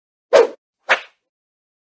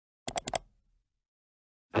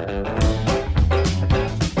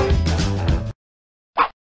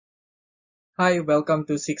Hi, welcome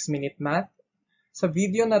to 6-Minute Math. Sa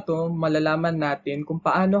video na to, malalaman natin kung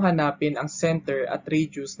paano hanapin ang center at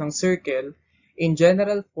radius ng circle in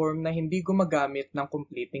general form na hindi gumagamit ng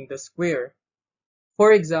completing the square. For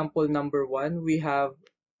example, number 1, we have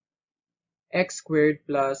x squared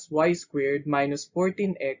plus y squared minus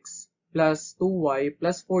 14x plus 2y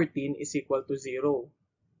plus 14 is equal to 0.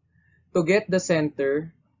 To get the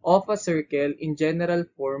center of a circle in general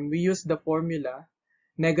form, we use the formula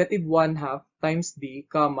negative 1/2 times d,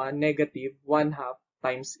 negative 1/2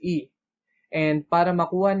 times e. And para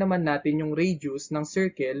makuha naman natin yung radius ng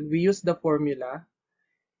circle, we use the formula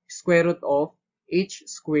square root of h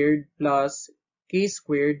squared plus k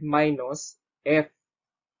squared minus f.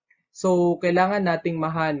 So, kailangan nating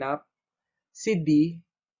mahanap si d,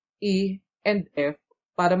 e, and f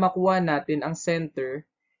para makuha natin ang center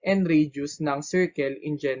and radius ng circle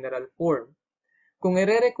in general form. Kung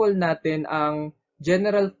i-recall natin ang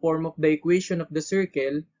general form of the equation of the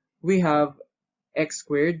circle, we have x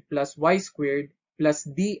squared plus y squared plus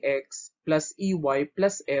dx plus ey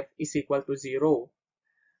plus f is equal to 0.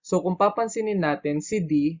 So kung papansinin natin, si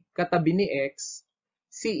d katabi ni x,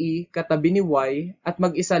 si e katabi ni y, at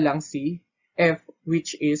mag-isa lang si f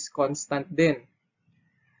which is constant din.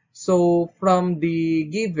 So from the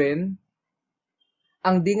given,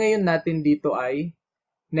 ang d ngayon natin dito ay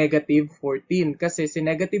negative 14 kasi si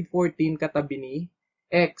negative 14 katabi ni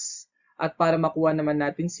x. At para makuha naman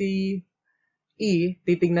natin si e,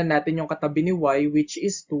 titingnan natin yung katabi ni y which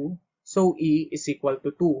is 2. So e is equal to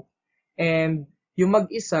 2. And yung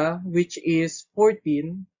mag-isa which is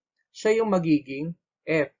 14, siya yung magiging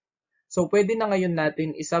f. So pwede na ngayon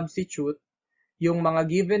natin i-substitute yung mga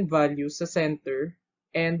given values sa center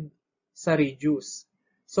and sa radius.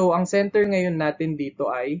 So ang center ngayon natin dito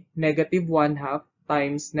ay negative 1/2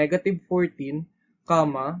 times negative 14,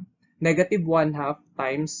 negative 1/2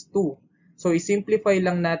 times 2. So, i-simplify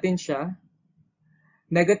lang natin siya.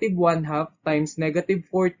 Negative 1/2 times negative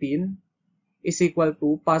 14 is equal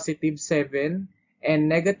to positive 7. And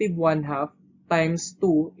negative 1/2 times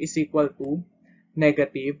 2 is equal to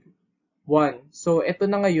negative 1. So, ito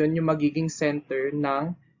na ngayon yung magiging center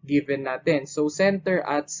ng given natin. So, center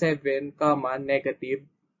at 7, negative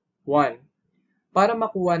 1. Para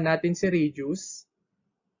makuha natin si radius,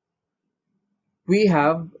 we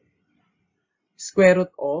have square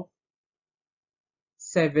root of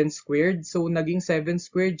 7 squared. So, naging 7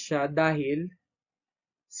 squared siya dahil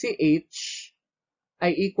si h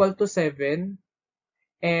ay equal to 7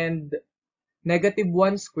 and negative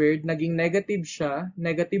 1 squared, naging negative siya,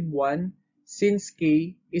 negative 1, since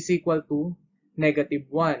k is equal to negative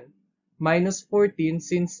 1. Minus 14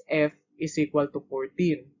 since f is equal to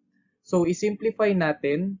 14. So, isimplify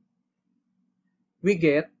natin, we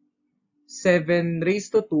get 7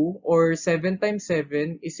 raised to 2 or 7 times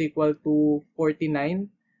 7 is equal to 49.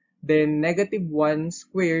 Then negative 1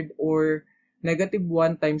 squared or negative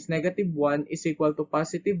 1 times negative 1 is equal to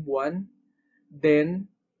positive 1. Then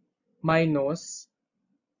minus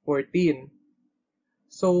 14.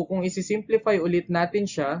 So kung isi-simplify ulit natin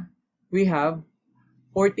siya, we have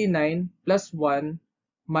 49 plus 1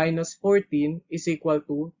 minus 14 is equal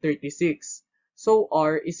to 36. So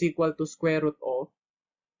r is equal to square root of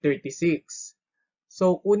 36.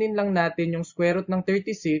 So, kunin lang natin yung square root ng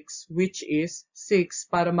 36 which is 6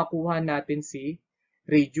 para makuha natin si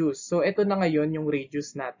radius. So, ito na ngayon yung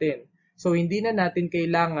radius natin. So, hindi na natin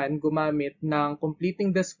kailangan gumamit ng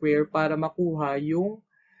completing the square para makuha yung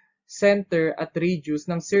center at radius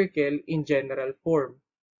ng circle in general form.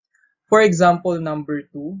 For example, number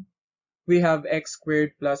 2, we have x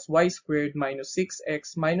squared plus y squared minus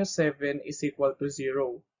 6x minus 7 is equal to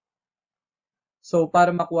 0. So, para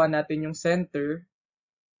makuha natin yung center,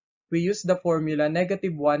 we use the formula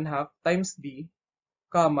negative 1/2 times d,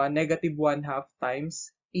 negative 1/2 times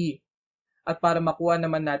e. At para makuha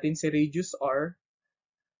naman natin si radius r,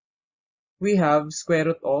 we have square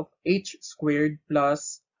root of h squared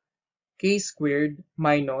plus k squared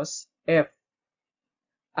minus f.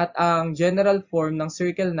 At ang general form ng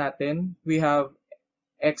circle natin, we have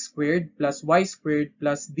x squared plus y squared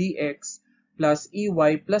plus dx plus ey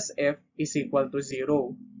plus f is equal to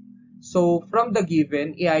 0. So, from the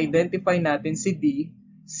given, i-identify natin si d,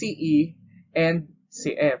 si e, and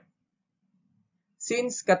si f.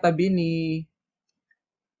 Since katabi ni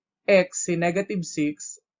x si negative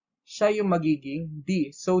 6, siya yung magiging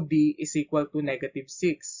d. So, d is equal to negative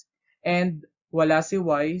 6. And wala si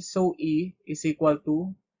y, so e is equal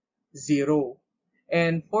to 0.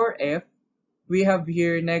 And for f, we have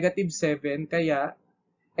here negative 7, kaya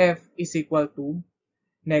f is equal to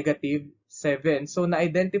negative 7. So,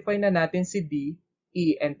 na-identify na natin si D,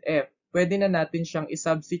 E, and F. Pwede na natin siyang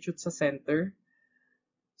isubstitute sa center.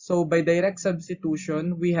 So, by direct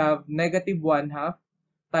substitution, we have negative 1/2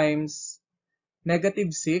 times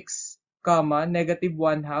negative 6, comma, negative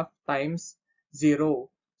 1/2 times 0.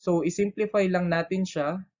 So, isimplify lang natin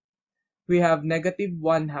siya. We have negative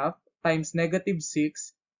 1/2 times negative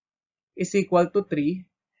 6 is equal to 3,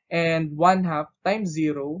 and 1/2 times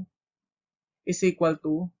 0 is equal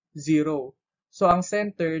to 0. So, ang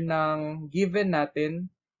center ng given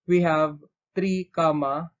natin, we have 3,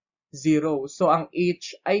 0. So, ang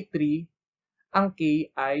H ay 3, ang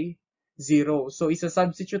K ay 0. So,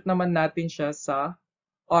 isa-substitute naman natin siya sa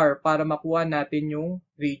R para makuha natin yung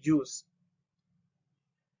radius.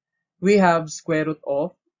 We have square root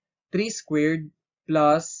of 3 squared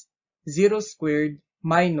plus 0 squared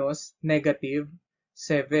minus negative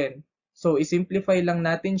 7. So, isimplify lang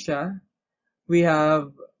natin siya. We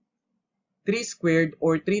have 3 squared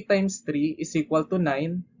or 3 times 3 is equal to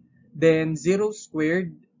 9. Then 0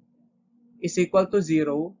 squared is equal to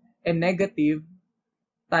 0. And negative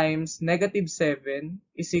times negative 7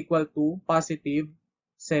 is equal to positive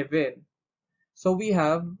 7. So we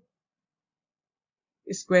have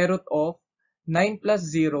square root of 9 plus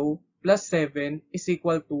 0 plus 7 is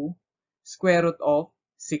equal to square root of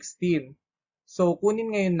 16. So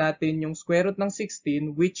kunin ngayon natin yung square root ng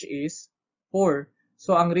 16, which is 4.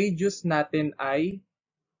 So ang radius natin ay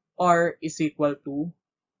R is equal to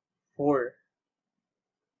 4.